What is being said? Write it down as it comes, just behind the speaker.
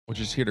We're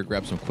just here to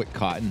grab some quick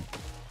cotton.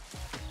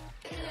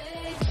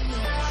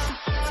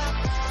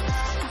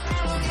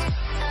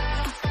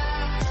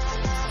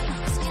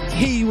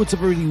 Hey, what's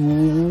up,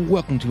 everybody?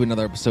 Welcome to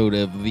another episode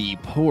of the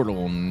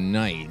Portal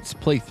Knights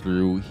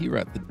playthrough here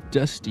at the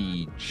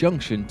Dusty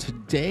Junction.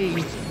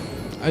 Today,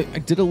 I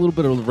did a little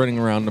bit of running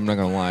around. I'm not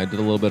going to lie. I did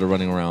a little bit of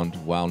running around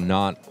while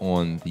not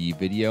on the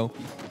video,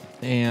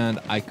 and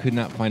I could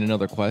not find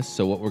another quest.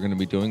 So what we're going to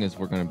be doing is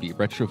we're going to be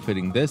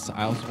retrofitting this.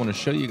 I also want to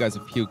show you guys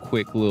a few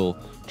quick little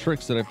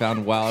tricks that I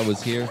found while I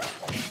was here,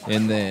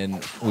 and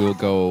then we'll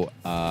go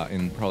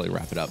and probably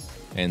wrap it up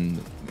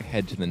and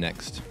head to the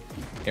next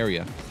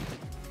area.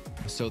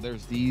 So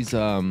there's these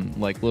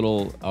like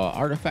little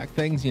artifact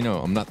things. You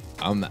know, I'm not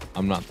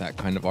that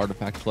kind of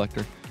artifact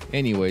collector.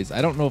 Anyways,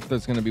 I don't know if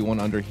there's going to be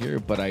one under here,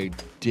 but I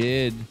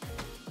did.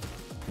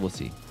 We'll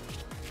see.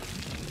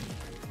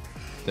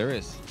 There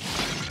is.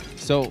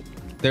 So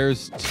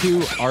there's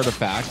two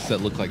artifacts that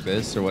look like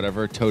this or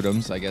whatever.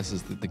 Totems, I guess,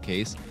 is the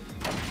case.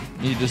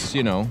 You just,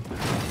 you know,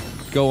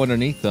 go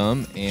underneath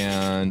them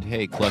and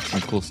hey, collect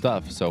some cool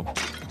stuff. So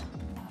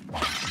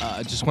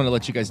I just want to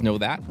let you guys know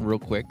that real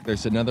quick.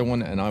 There's another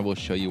one, and I will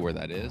show you where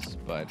that is,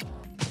 but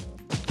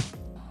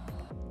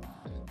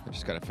I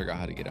just got to figure out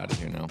how to get out of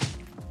here now.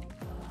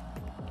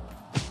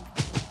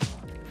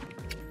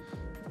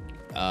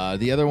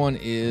 The other one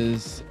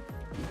is,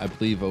 I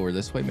believe, over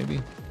this way, maybe.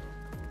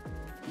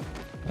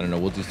 I don't know.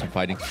 We'll do some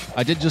fighting.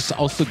 I did just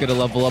also get a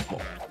level up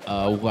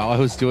while I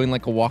was doing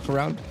like a walk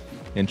around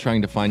and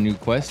trying to find new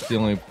quests. The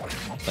only,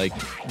 like,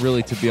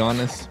 really, to be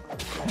honest,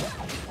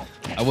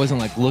 I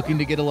wasn't like looking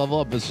to get a level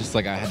up. It's just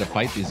like I had to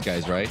fight these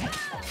guys, right,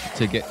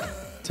 to get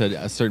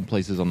to certain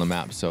places on the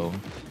map. So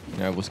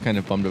I was kind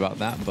of bummed about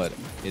that, but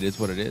it is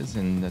what it is,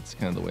 and that's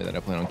kind of the way that I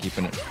plan on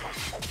keeping it.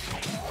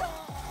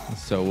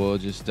 So we'll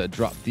just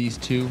drop these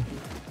two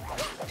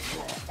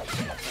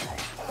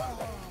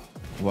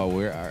while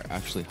we are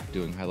actually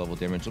doing high level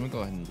damage. Let me go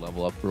ahead and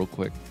level up real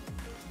quick.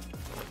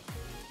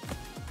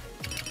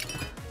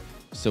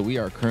 So we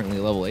are currently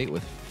level 8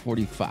 with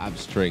 45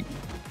 strength.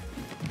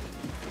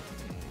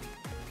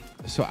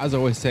 So as I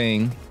was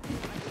saying,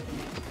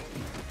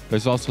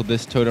 there's also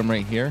this totem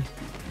right here.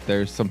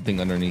 There's something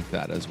underneath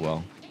that as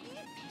well.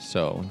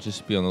 So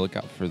just be on the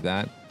lookout for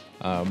that.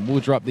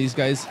 We'll drop these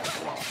guys.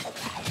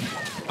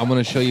 I'm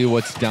going to show you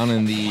what's down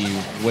in the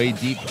way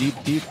deep.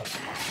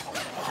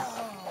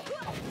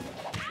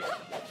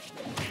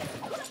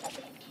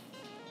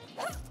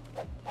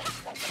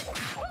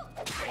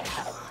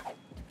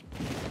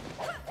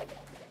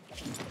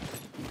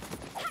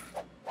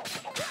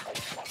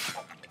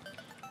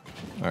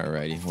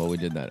 Alrighty, well, we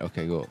did that.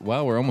 Okay, cool.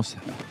 Well, we're almost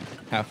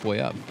halfway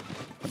up.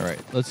 All right,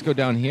 let's go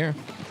down here.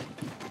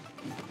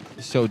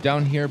 So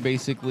down here,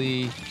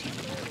 basically,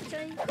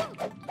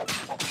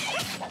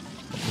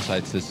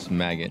 besides this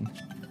maggot,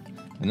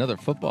 another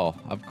football.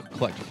 I've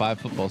collected 5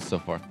 footballs so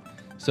far.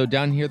 So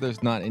down here,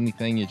 there's not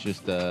anything. It's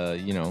just,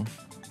 you know,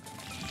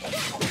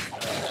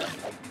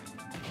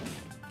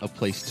 a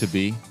place to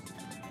be.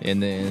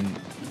 And then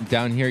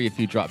down here, if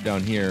you drop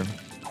down here,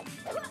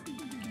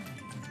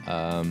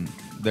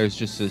 there's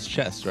just this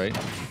chest, right?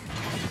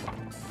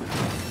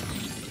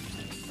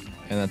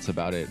 And that's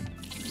about it.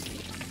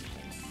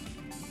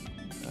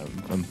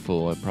 I'm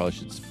full. I probably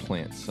should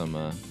plant some.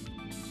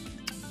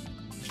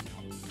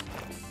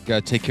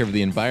 Gotta take care of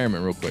the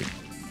environment real quick.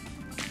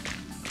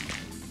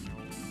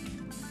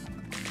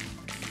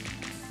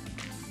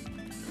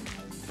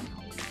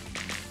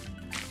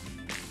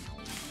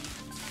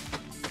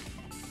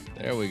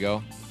 There we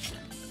go.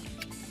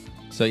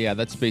 So yeah,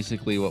 that's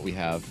basically what we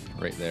have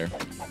right there.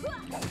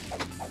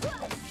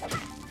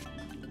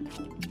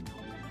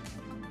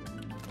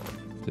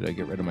 Did I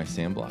get rid of my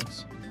sand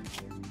blocks?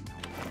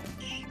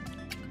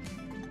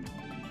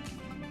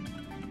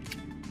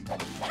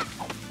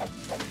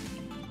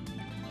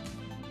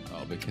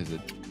 Oh, because it...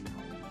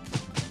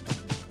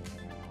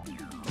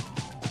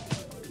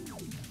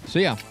 So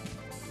yeah,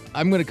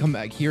 I'm going to come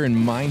back here and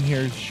mine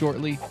here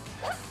shortly.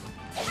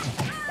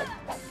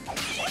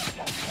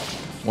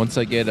 Once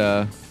I get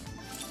oh,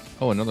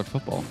 another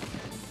football.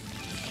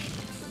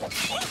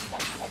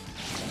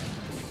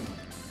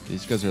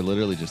 These guys are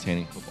literally just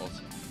handing footballs.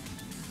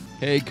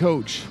 Hey,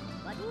 coach,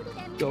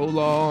 go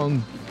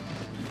long.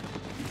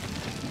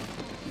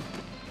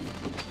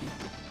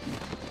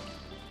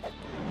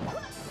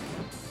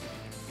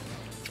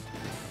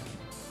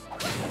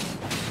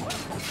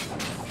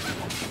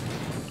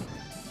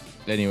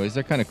 Anyways,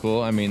 they're kind of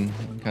cool. I mean,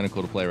 kind of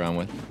cool to play around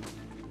with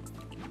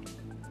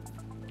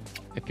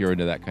if you're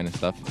into that kind of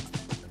stuff.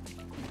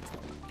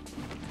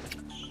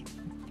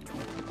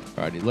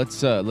 Alrighty,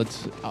 let's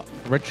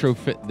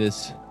retrofit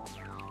this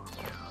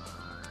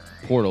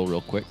portal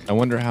real quick. I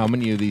wonder how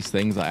many of these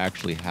things I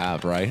actually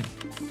have, right?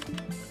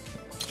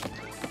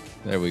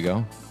 There we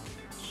go.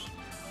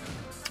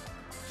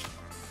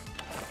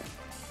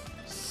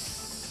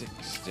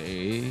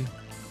 60.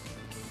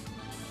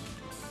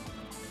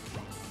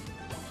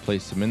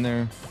 Place them in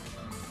there.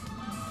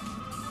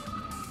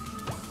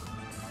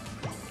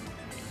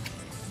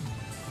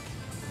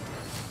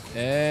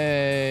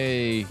 Hey,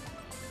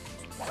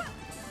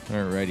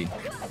 Alrighty.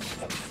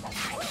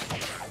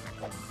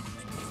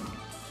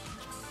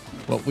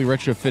 Well, we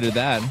retrofitted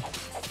that.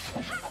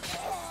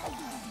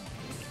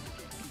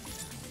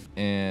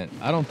 And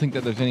I don't think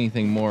that there's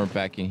anything more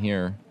back in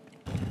here.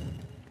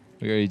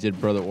 We already did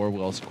Brother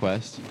Orwell's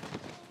quest.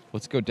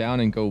 Let's go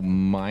down and go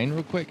mine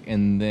real quick,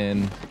 and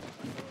then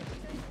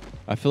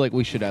I feel like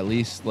we should at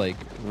least like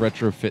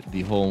retrofit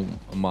the whole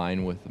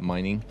mine with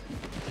mining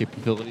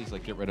capabilities,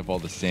 like get rid of all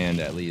the sand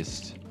at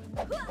least.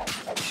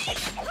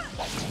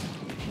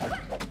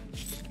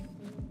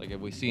 Like if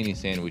we see any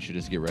sand, we should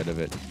just get rid of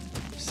it.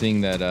 Seeing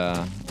that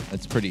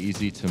it's pretty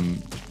easy to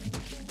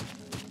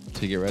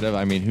get rid of.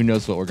 I mean, who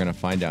knows what we're gonna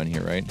find down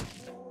here, right?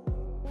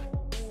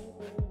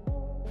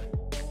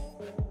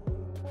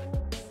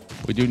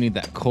 We do need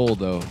that coal,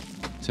 though,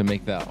 to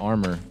make that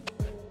armor.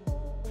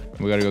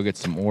 We gotta go get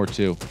some ore,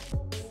 too.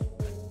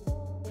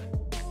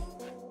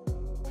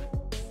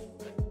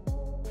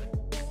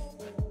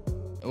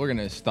 We're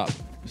gonna stop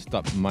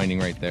mining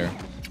right there.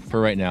 For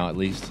right now, at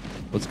least.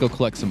 Let's go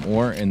collect some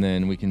ore, and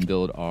then we can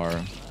build our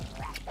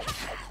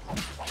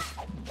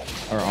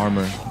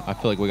armor. I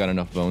feel like we got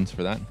enough bones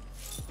for that.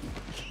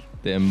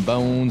 Them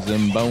bones,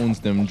 them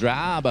bones, them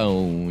dry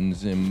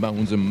bones. Them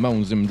bones, them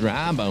bones, them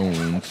dry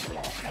bones.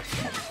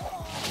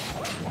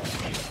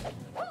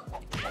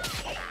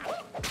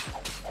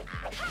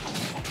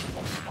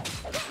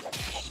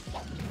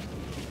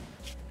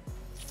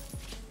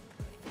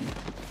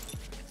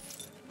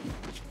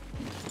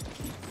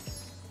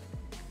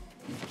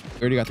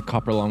 We already got the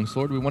copper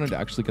longsword. We wanted to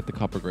actually get the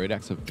copper great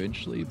axe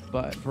eventually,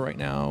 but for right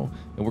now,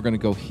 and we're gonna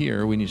go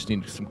here. We just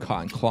need some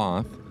cotton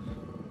cloth.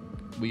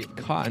 We get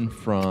cotton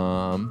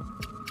from.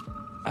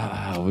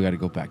 We got to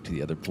go back to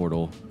the other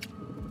portal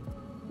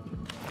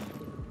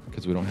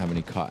because we don't have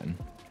any cotton.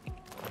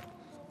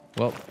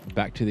 Well,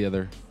 back to the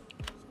other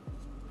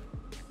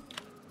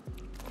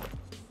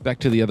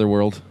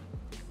world,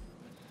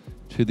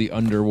 to the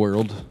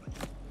underworld.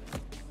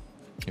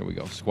 Here we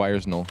go,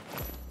 Squire's Knoll.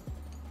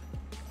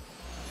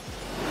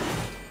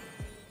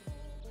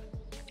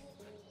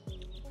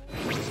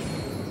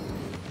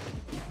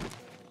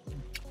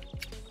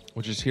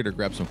 We're just here to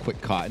grab some quick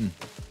cotton.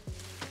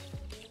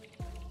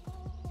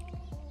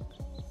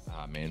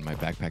 Ah, man, my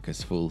backpack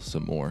is full of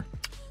some more.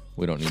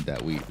 We don't need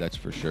that wheat, that's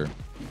for sure.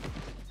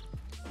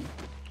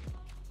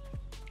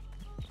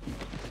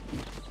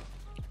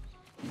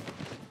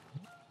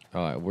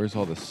 All right, where's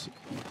all this?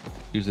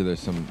 Usually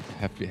there's some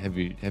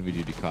heavy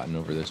duty cotton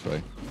over this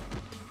way.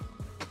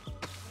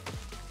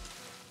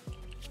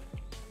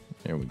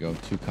 There we go,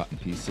 2 cotton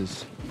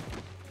pieces.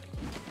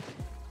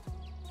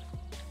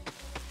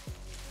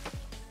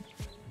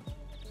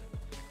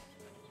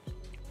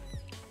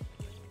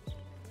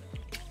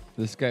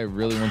 This guy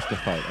really wants to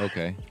fight.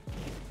 Okay.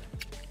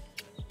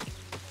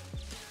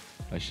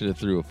 I should have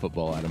threw a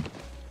football at him.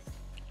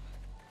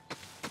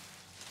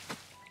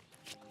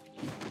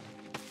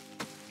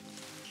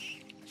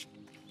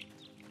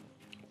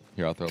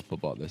 Here, I'll throw a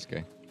football at this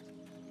guy.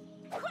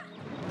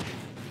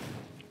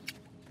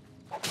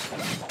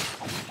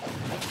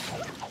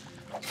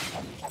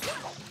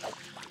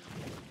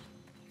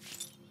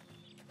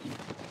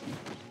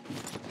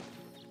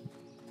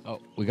 Oh,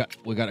 we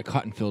got a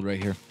cotton field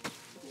right here.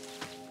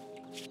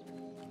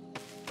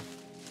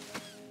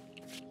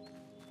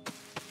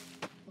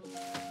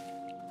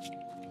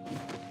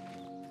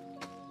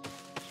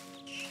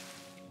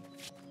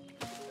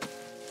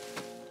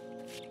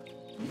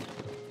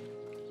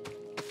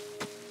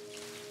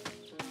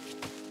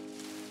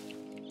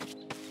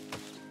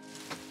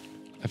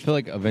 I feel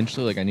like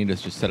eventually, like, I need to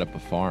just set up a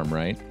farm,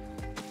 right?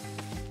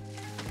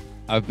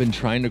 I've been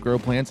trying to grow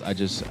plants. I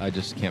just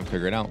can't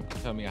figure it out.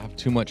 Tell me I have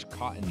too much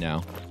cotton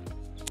now.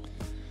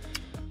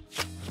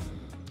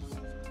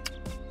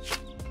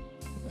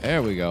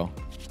 There we go.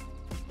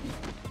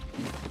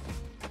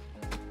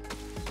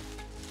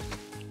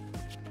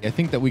 I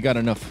think that we got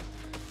enough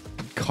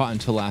cotton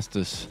to last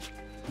us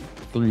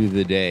through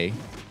the day.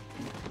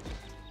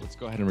 Let's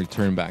go ahead and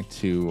return back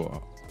to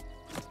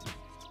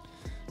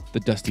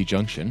the Dusty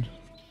Junction.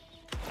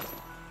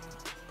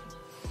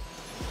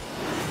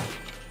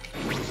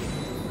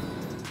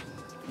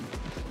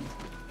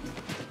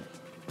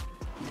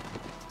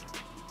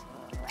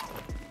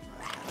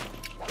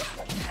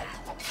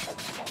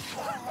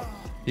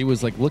 He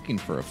was like looking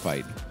for a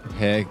fight.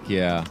 Heck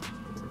yeah.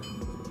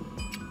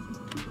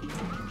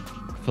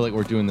 I feel like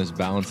we're doing this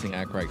balancing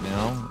act right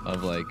now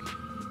of like,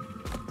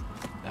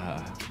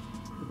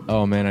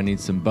 oh man, I need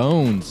some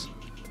bones.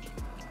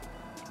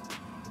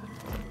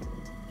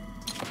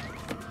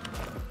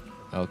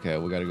 Okay,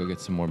 we gotta go get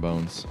some more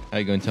bones. How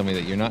you gonna tell me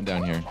that you're not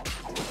down here?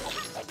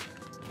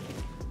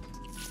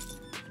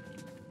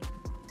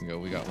 Here we go,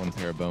 we got 1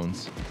 pair of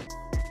bones.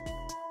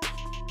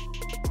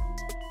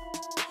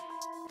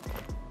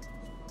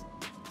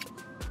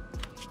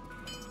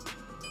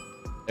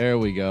 There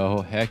we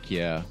go. Heck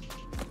yeah.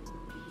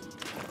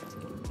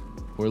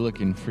 We're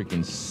looking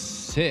freaking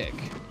sick.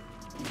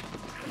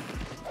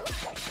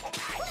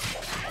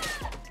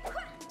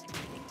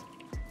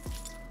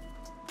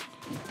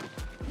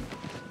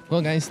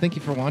 Well, guys, thank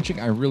you for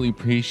watching. I really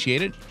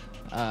appreciate it.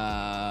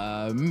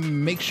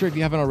 Make sure if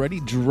you haven't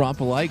already, drop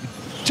a like.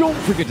 Don't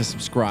forget to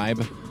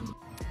subscribe.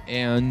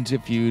 And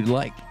if you'd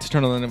like to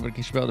turn on the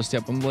notification bell to stay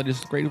up on the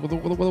latest great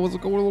what's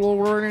going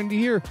on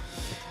here.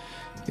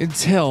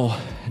 Until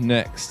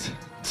next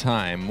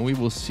time, we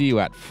will see you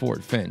at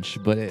Fort Finch,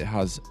 but it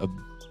has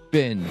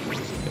been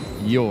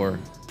your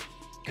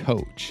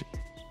coach,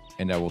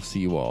 and I will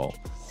see you all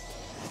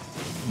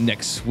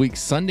next week,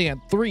 Sunday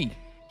at 3.